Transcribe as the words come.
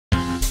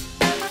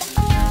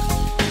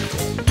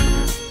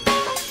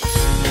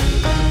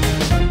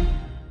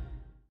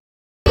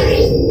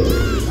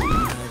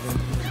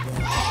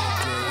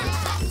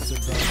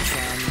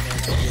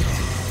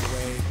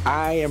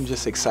I am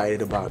just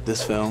excited about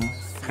this film,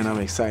 and I'm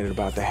excited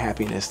about the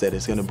happiness that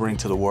it's gonna bring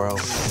to the world.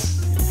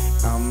 If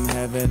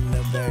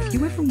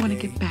you ever want to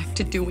get back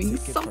to doing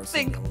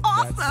something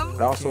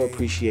awesome, I also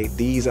appreciate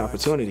these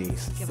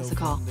opportunities. give us a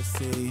call.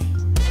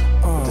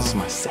 This is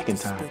my second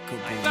time.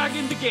 Back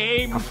in the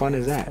game. How fun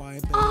is that?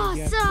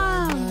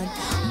 Awesome!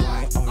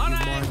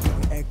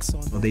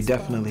 Well, they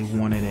definitely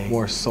wanted a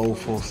more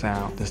soulful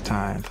sound this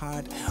time.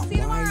 See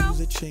you tomorrow.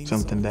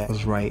 Something that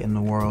was right in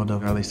the world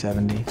of early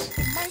 70s.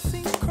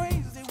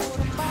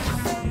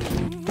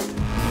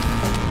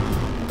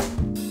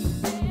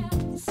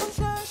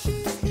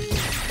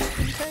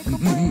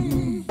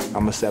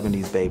 I'm a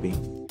 70s baby,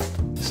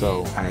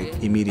 so I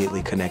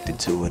immediately connected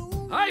to it.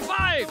 High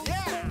five!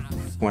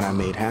 When I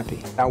made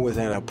Happy, I was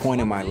at a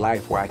point in my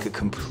life where I could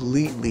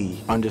completely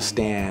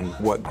understand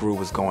what Gru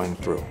was going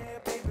through.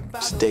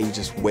 Today you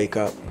just wake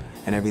up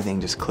and everything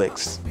just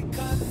clicks.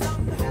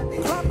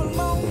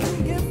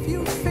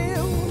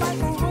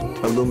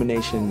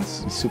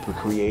 Illumination's super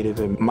creative,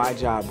 and my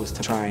job was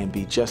to try and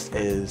be just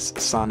as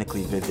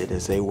sonically vivid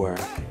as they were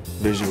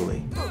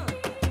visually.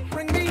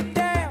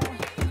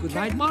 Good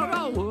night,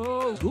 Mara.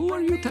 Whoa, who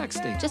are you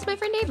texting? Just my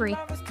friend Avery.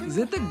 Is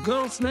it a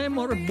girl's name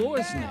or a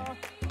boy's name?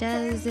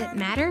 Does it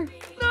matter?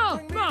 No,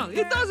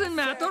 it doesn't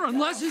matter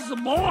unless it's a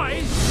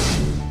boy.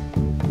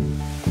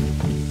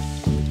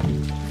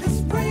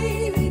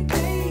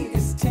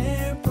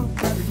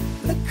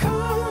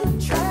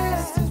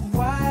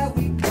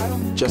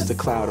 Just a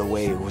Cloud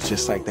Away was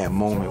just like that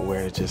moment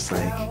where it's just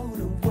like,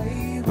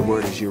 the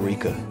word is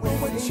Eureka.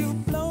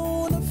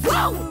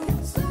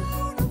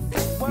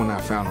 When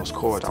I found those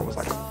chords, I was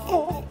like,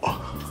 oh.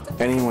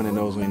 Anyone that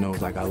knows me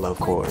knows like I love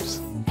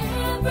chords.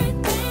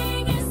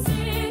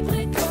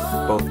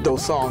 Both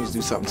those songs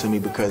do something to me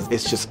because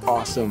it's just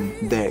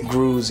awesome that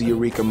Gru's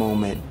Eureka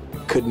moment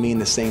could mean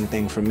the same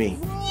thing for me.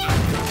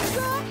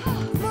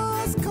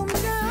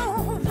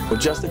 But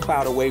Just a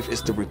Cloud Away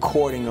is the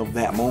recording of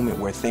that moment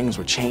where things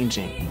were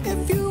changing.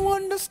 If you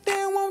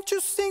understand, won't you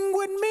sing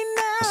with me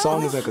now? A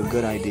song is like a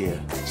good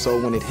idea. So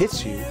when it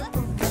hits you,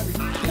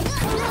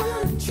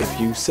 if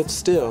you sit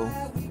still,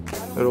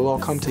 it'll all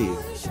come to you.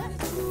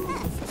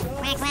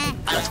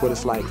 That's what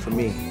it's like for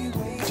me,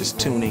 just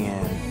tuning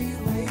in.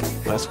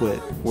 That's what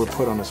we're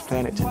put on this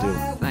planet to do.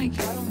 Thank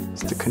you.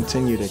 It's to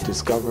continue to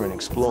discover and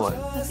explore.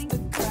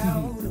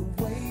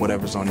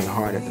 Whatever's on your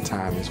heart at the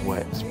time is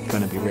what's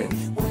gonna be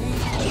written.